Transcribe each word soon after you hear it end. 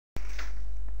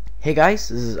Hey guys,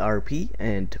 this is RP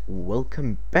and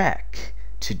welcome back.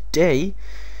 Today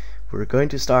we're going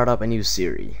to start up a new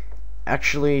series.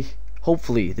 Actually,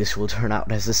 hopefully this will turn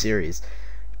out as a series,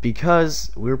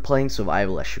 because we're playing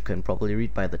survival, as you can probably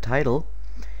read by the title,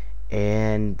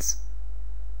 and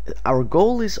our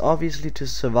goal is obviously to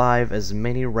survive as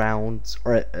many rounds,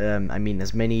 or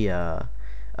as many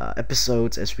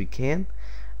episodes as we can.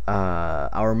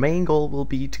 Our main goal will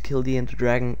be to kill the Ender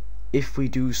Dragon. If we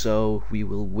do so, we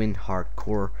will win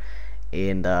hardcore,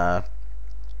 and that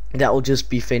will just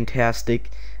be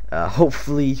fantastic.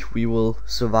 Hopefully we will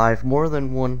survive more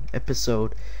than one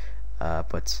episode,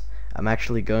 but I'm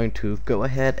actually going to go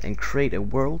ahead and create a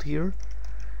world here.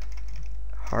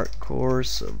 Hardcore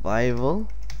survival,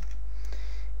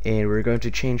 and we're going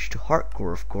to change to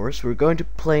hardcore, of course. We're going to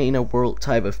play in a world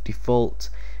type of default.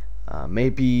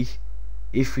 Maybe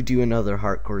if we do another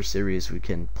hardcore series, we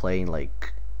can play in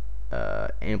like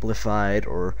amplified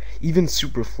or even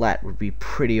super flat would be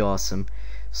pretty awesome.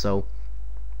 So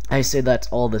I say that's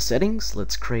all the settings.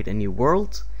 Let's create a new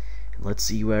world and let's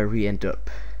see where we end up.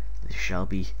 This shall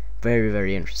be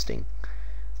very interesting.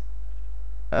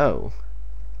 Oh,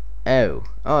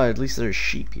 at least there's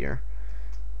sheep here.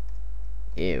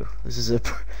 Ew, this is a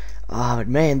oh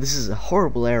man, this is a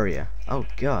horrible area. Oh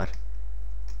god,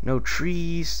 no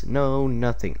trees, no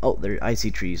nothing. Oh, I see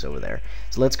trees over there.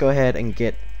 So let's go ahead and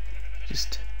get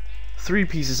just 3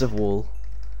 pieces of wool.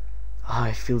 Oh,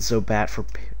 I feel so bad for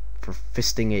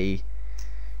fisting a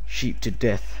sheep to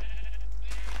death,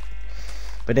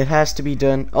 but it has to be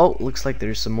done. Oh, looks like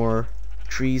there's some more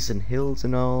trees and hills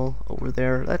and all over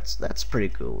there. That's pretty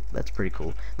cool. That's pretty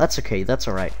cool. That's okay. That's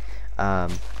all right.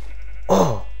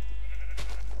 Oh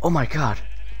my god.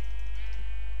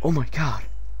 Oh my god.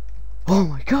 Oh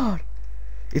my god.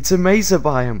 It's a mesa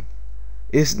biome,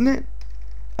 isn't it?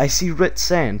 I see red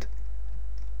sand.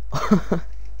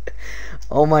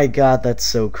 Oh my god, that's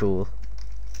so cool.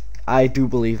 I do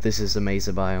believe this is a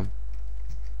mesa biome.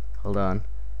 Hold on.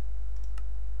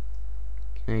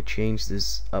 Can I change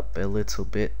this up a little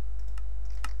bit?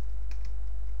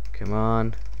 Come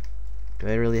on. Do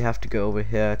I really have to go over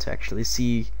here to actually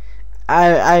see?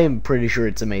 I am pretty sure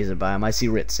it's a mesa biome. I see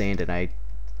red sand, and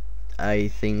I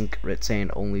think red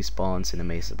sand only spawns in a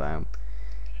mesa biome.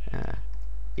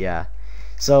 Yeah.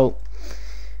 So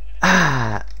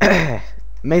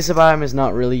mesa biome is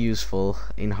not really useful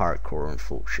in hardcore,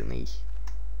 unfortunately.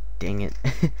 Dang it.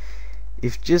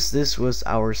 If just this was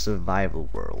our survival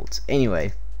world.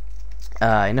 Anyway,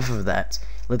 enough of that.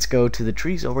 Let's go to the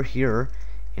trees over here,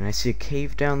 and I see a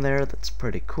cave down there. That's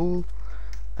pretty cool.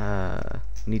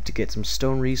 Need to get some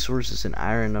stone resources and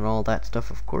iron and all that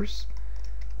stuff, of course.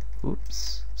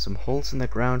 Oops, some holes in the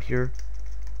ground here.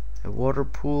 A water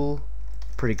pool.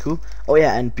 Pretty cool. Oh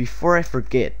yeah, and before I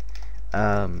forget,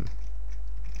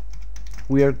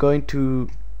 we are going to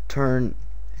turn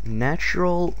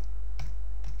natural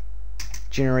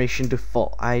generation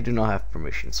default. I do not have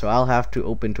permission, so I'll have to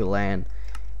open to land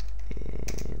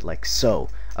like so.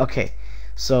 Okay,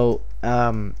 so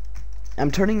I'm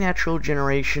turning natural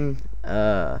generation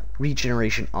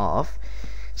regeneration off,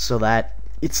 so that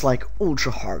it's like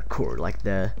ultra hardcore, like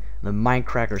the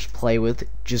Minecrafters play with.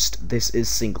 Just this is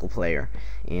single player,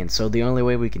 and so the only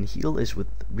way we can heal is with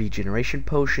regeneration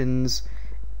potions,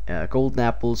 golden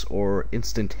apples, or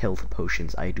instant health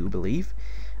potions, I do believe.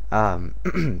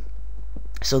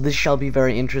 So this shall be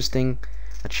very interesting.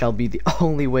 That shall be the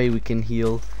only way we can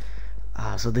heal.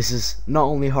 So this is not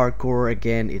only hardcore,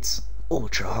 again, it's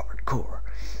ultra hardcore.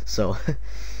 So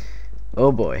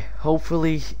oh boy,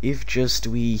 hopefully if just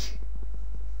we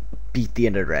beat the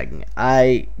Ender Dragon.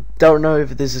 I don't know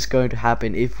if this is going to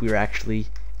happen, if we're actually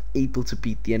able to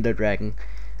beat the Ender Dragon.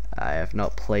 I have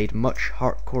not played much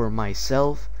hardcore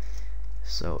myself,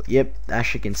 so yep,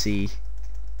 as you can see,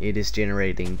 it is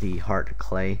generating the hard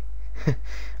clay.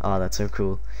 Oh, that's so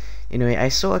cool. Anyway, I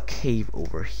saw a cave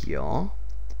over here,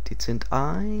 didn't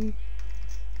I?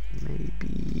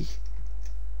 Maybe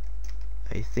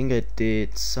I think I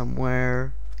did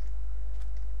somewhere.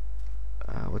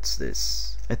 What's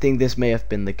this? I think this may have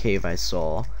been the cave I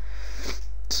saw.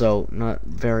 So not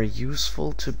very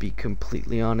useful, to be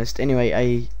completely honest. Anyway,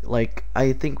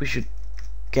 I think we should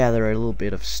gather a little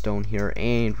bit of stone here,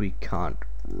 and we can't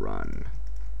run.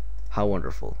 How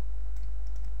wonderful.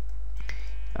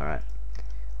 Alright,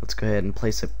 let's go ahead and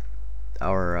place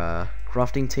our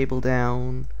crafting table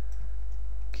down.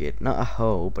 Get not a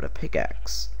hoe, but a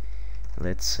pickaxe.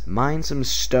 Let's mine some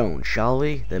stone, shall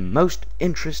we? The most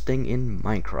interesting in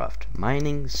Minecraft,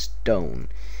 mining stone.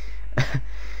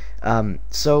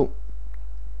 So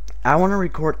I want to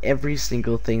record every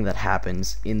single thing that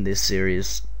happens in this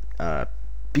series,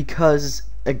 because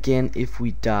again, if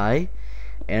we die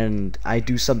and I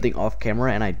do something off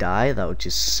camera and I die, that would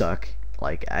just suck.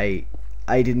 Like I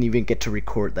didn't even get to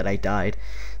record that I died.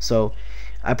 So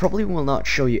I probably will not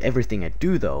show you everything I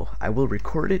do though. I will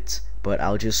record it, but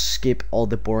I'll just skip all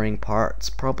the boring parts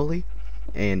probably.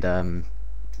 And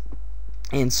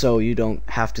so you don't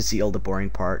have to see all the boring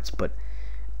parts, but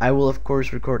I will of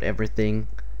course record everything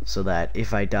so that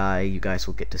if I die you guys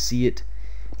will get to see it.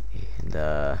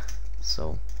 And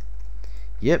so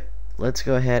yep, let's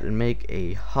go ahead and make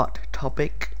a hot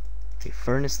topic, a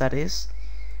furnace that is.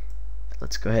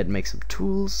 Let's go ahead and make some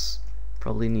tools.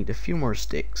 Probably need a few more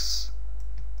sticks,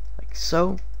 like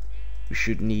so. We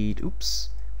should need, oops,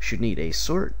 we should need a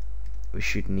sword, we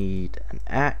should need an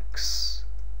axe,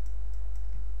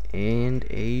 and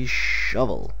a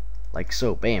shovel, like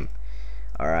so, bam.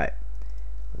 Alright,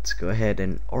 let's go ahead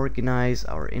and organize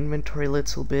our inventory a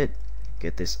little bit.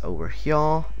 Get this over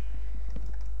here.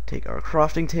 Take our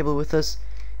crafting table with us.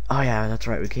 Oh yeah, that's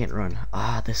right, we can't run.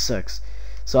 Ah, this sucks.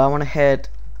 So I want to head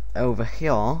over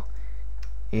here.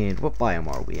 And what biome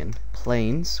are we in?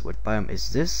 Plains. What biome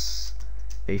is this?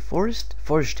 A forest?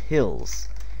 Forest hills.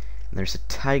 And there's a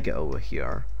taiga over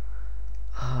here.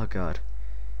 Oh god.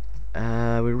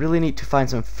 We really need to find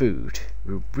some food.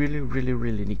 We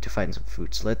really need to find some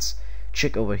food. So let's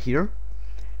check over here.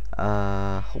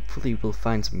 Hopefully we'll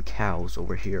find some cows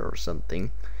over here or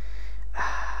something.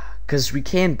 Because we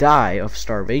can die of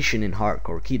starvation in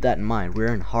hardcore. Keep that in mind.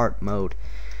 We're in hard mode.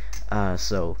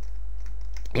 So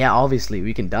yeah, obviously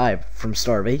we can die from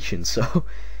starvation. So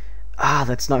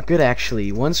that's not good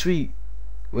actually. Once we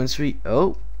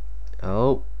oh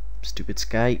stupid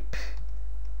Skype.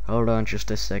 Hold on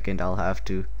just a second. I'll have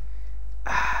to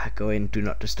go in do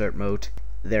not disturb mode.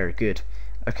 There, good.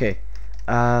 Okay.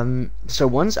 So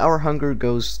once our hunger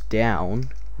goes down,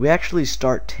 we actually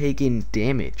start taking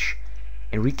damage.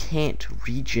 And we can't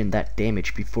regen that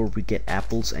damage before we get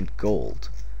apples and gold.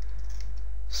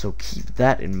 So keep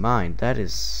that in mind. That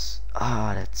is...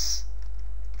 that's...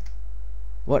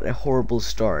 What a horrible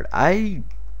start.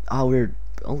 We're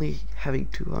only having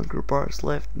 2 hunger bars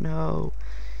left. No.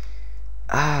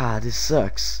 This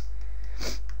sucks.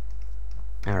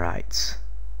 Alright.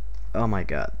 Oh my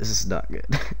god, this is not good.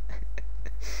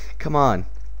 Come on.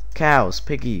 Cows,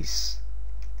 piggies.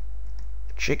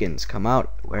 Chickens, come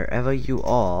out wherever you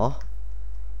are.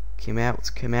 Come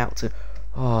out.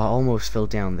 Oh, almost fell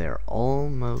down there.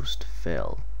 Almost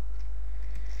fell.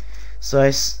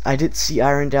 So I did see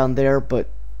iron down there, but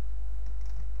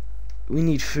we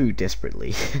need food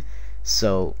desperately.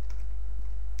 So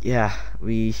yeah,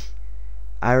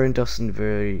 iron doesn't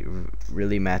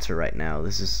really matter right now.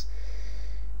 This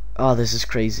is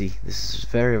crazy. This is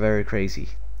very crazy.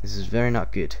 This is very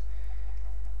not good.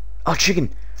 Oh, chicken.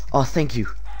 Oh, thank you.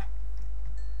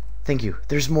 Thank you.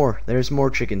 There's more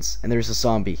chickens, and there's a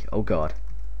zombie. Oh god.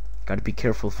 Gotta be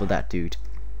careful for that dude.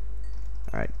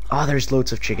 Alright. Oh, there's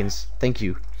loads of chickens. Thank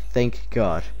you. Thank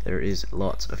god. There is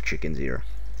lots of chickens here.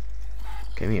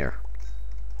 Come here.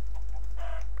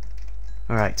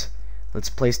 Alright. Let's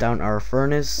place down our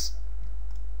furnace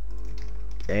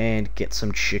and get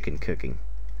some chicken cooking.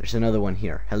 There's another one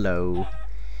here. Hello.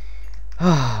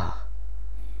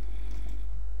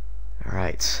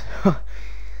 Alright.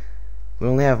 We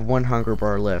only have 1 hunger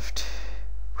bar left.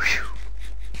 Whew.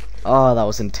 Oh, that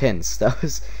was intense. That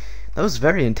was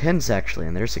very intense actually.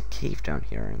 And there's a cave down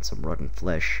here and some rotten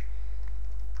flesh.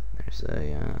 There's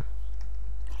a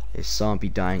zombie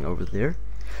dying over there.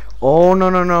 Oh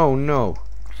no.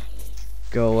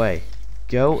 Go away.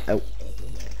 Go out.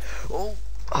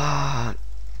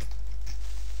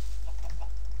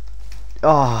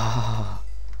 Oh.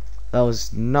 That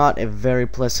was not a very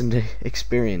pleasant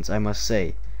experience, I must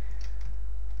say.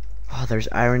 Oh, there's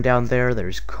iron down there.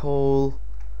 There's coal.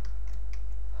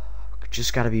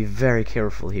 Just gotta be very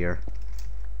careful here.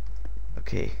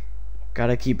 Okay.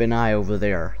 Gotta keep an eye over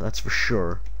there. That's for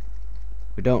sure.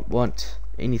 We don't want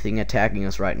anything attacking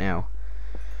us right now.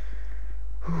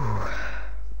 Whew.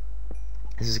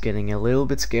 This is getting a little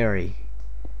bit scary.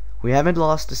 We haven't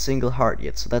lost a single heart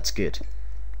yet, so that's good.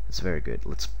 That's very good.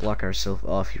 Let's block ourselves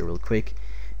off here real quick,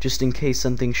 just in case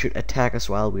something should attack us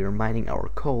while we are mining our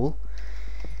coal.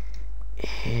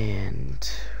 And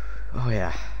oh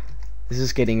yeah, this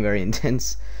is getting very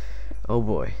intense. Oh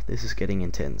boy, this is getting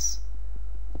intense.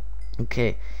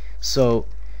 Okay, so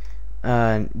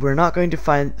we're not going to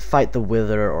fight the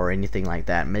wither or anything like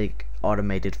that, make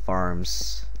automated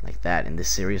farms like that in this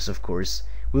series, of course.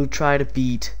 We'll try to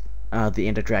beat the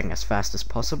Ender Dragon as fast as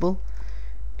possible,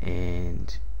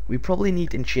 and we probably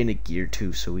need enchanted gear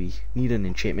too, so we need an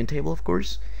enchantment table, of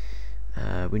course.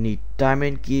 We need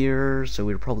diamond gear, so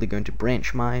we're probably going to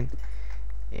branch mine,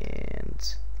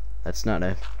 and that's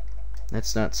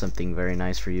not something very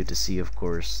nice for you to see, of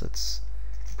course. That's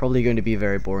probably going to be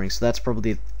very boring, so that's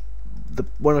probably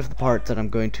one of the parts that I'm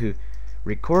going to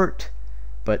record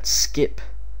but skip,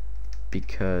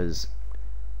 because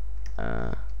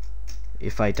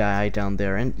if I die down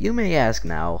there, and you may ask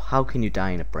now, how can you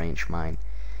die in a branch mine?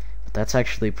 But that's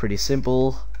actually pretty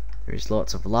simple. There's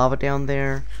lots of lava down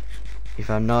there. If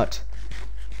I'm not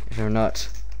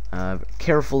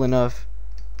careful enough,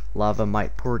 lava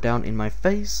might pour down in my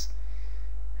face,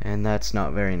 and that's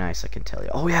not very nice, I can tell you.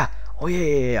 Oh yeah.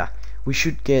 We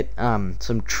should get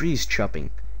some trees chopping,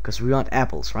 because we want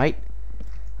apples, right?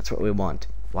 That's what we want.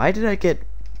 Why did I get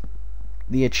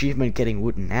the achievement getting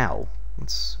wood now?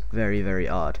 That's very, very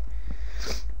odd.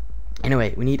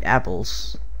 Anyway, we need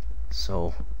apples,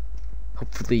 so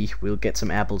hopefully we'll get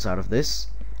some apples out of this.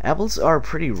 Apples are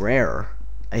pretty rare.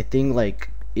 I think like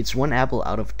it's 1 apple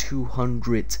out of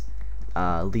 200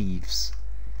 leaves.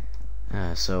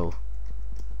 So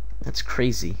that's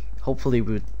crazy. Hopefully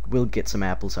we'll get some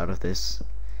apples out of this.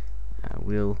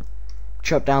 We'll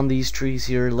chop down these trees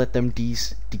here, let them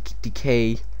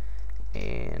decay,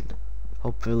 and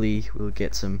hopefully we'll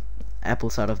get some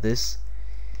apples out of this.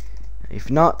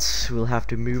 If not, we'll have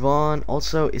to move on.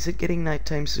 Also, is it getting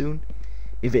nighttime soon?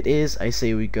 If it is, I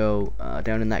say we go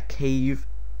down in that cave.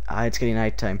 It's getting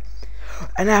nighttime.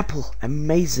 An apple!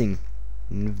 Amazing!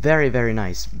 Very, very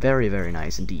nice. Very, very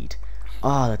nice indeed.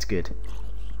 Ah, that's good.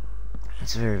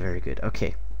 That's very, very good.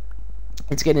 Okay.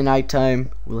 It's getting nighttime.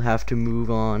 We'll have to move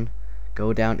on.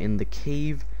 Go down in the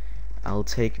cave. I'll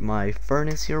take my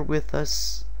furnace here with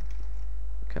us.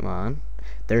 Come on.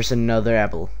 There's another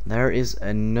apple. There is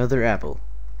another apple.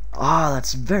 Ah,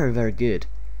 that's very, very good.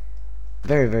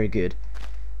 Very, very good.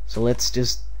 So let's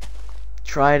just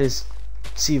try to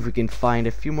see if we can find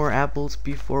a few more apples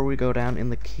before we go down in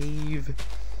the cave.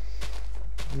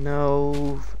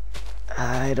 No,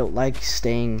 I don't like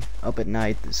staying up at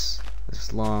night this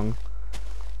long.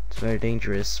 It's very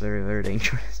dangerous. Very, very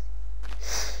dangerous.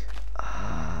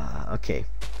 Okay.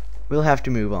 We'll have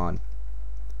to move on.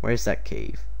 Where's that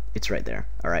cave? It's right there.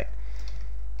 Alright.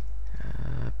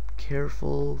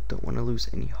 Careful. Don't want to lose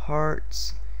any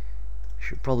hearts.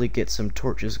 Should probably get some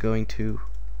torches going too.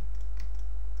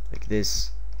 Like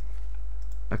this.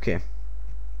 Okay.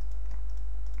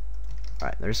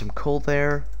 Alright, there's some coal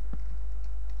there.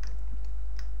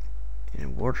 In a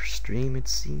water stream, it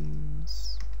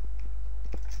seems.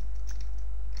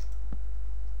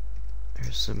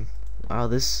 There's some... Wow,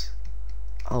 this...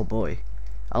 Oh boy.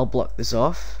 I'll block this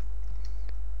off.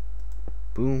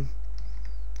 Boom.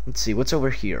 Let's see, what's over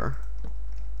here?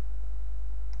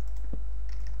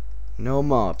 No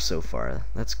mobs so far.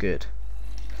 That's good.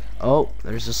 Oh,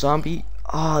 there's a zombie.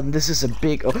 Oh, and this is a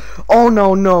big... Oh,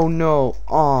 no, no, no.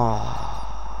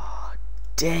 Oh,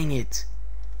 dang it.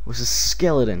 It was a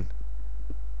skeleton.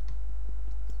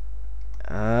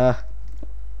 Oh.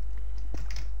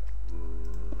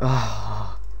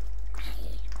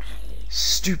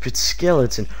 Stupid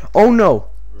skeleton. Oh, no.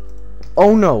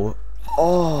 Oh, no.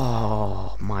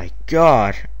 Oh, my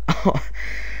God.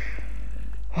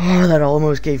 Oh, that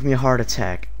almost gave me a heart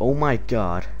attack. Oh, my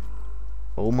God.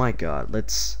 Oh, my God.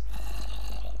 Let's...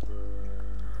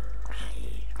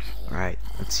 Alright,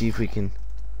 let's see if we can...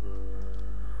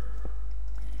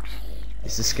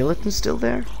 Is the skeleton still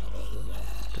there?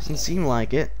 Doesn't seem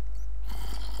like it.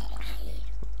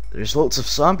 There's lots of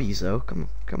zombies though. Come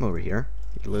over here,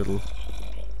 you little...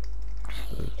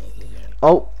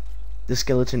 Oh! The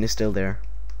skeleton is still there.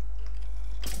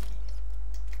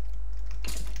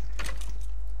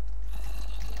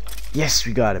 Yes,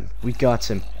 we got him. We got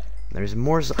him. There's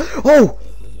more Oh!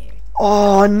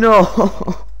 Oh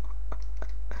no!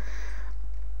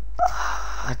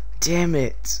 Ah, damn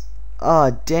it.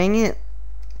 Ah, dang it.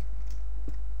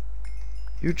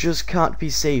 You just can't be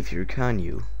safe here, can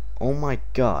you? Oh my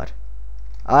God.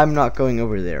 I'm not going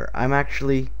over there. I'm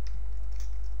actually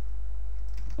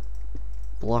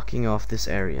blocking off this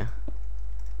area.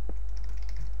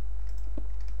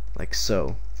 Like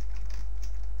so.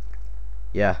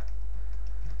 Yeah.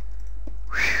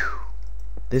 Whew.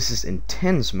 This is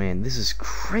intense, man. This is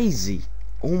crazy.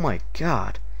 Oh my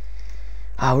God.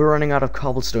 Ah, we're running out of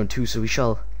cobblestone too, so we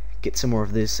shall get some more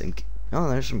of this. And oh,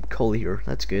 there's some coal here.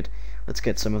 That's good. Let's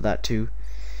get some of that too.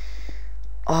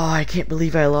 Oh, I can't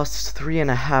believe I lost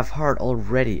 3.5 heart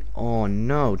already. Oh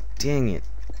no, dang it.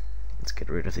 Let's get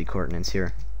rid of the coordinates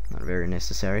here. Not very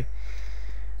necessary.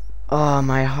 Oh,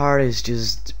 my heart is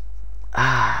just...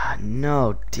 Ah,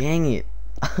 no, dang it.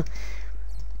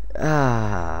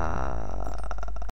 Ah,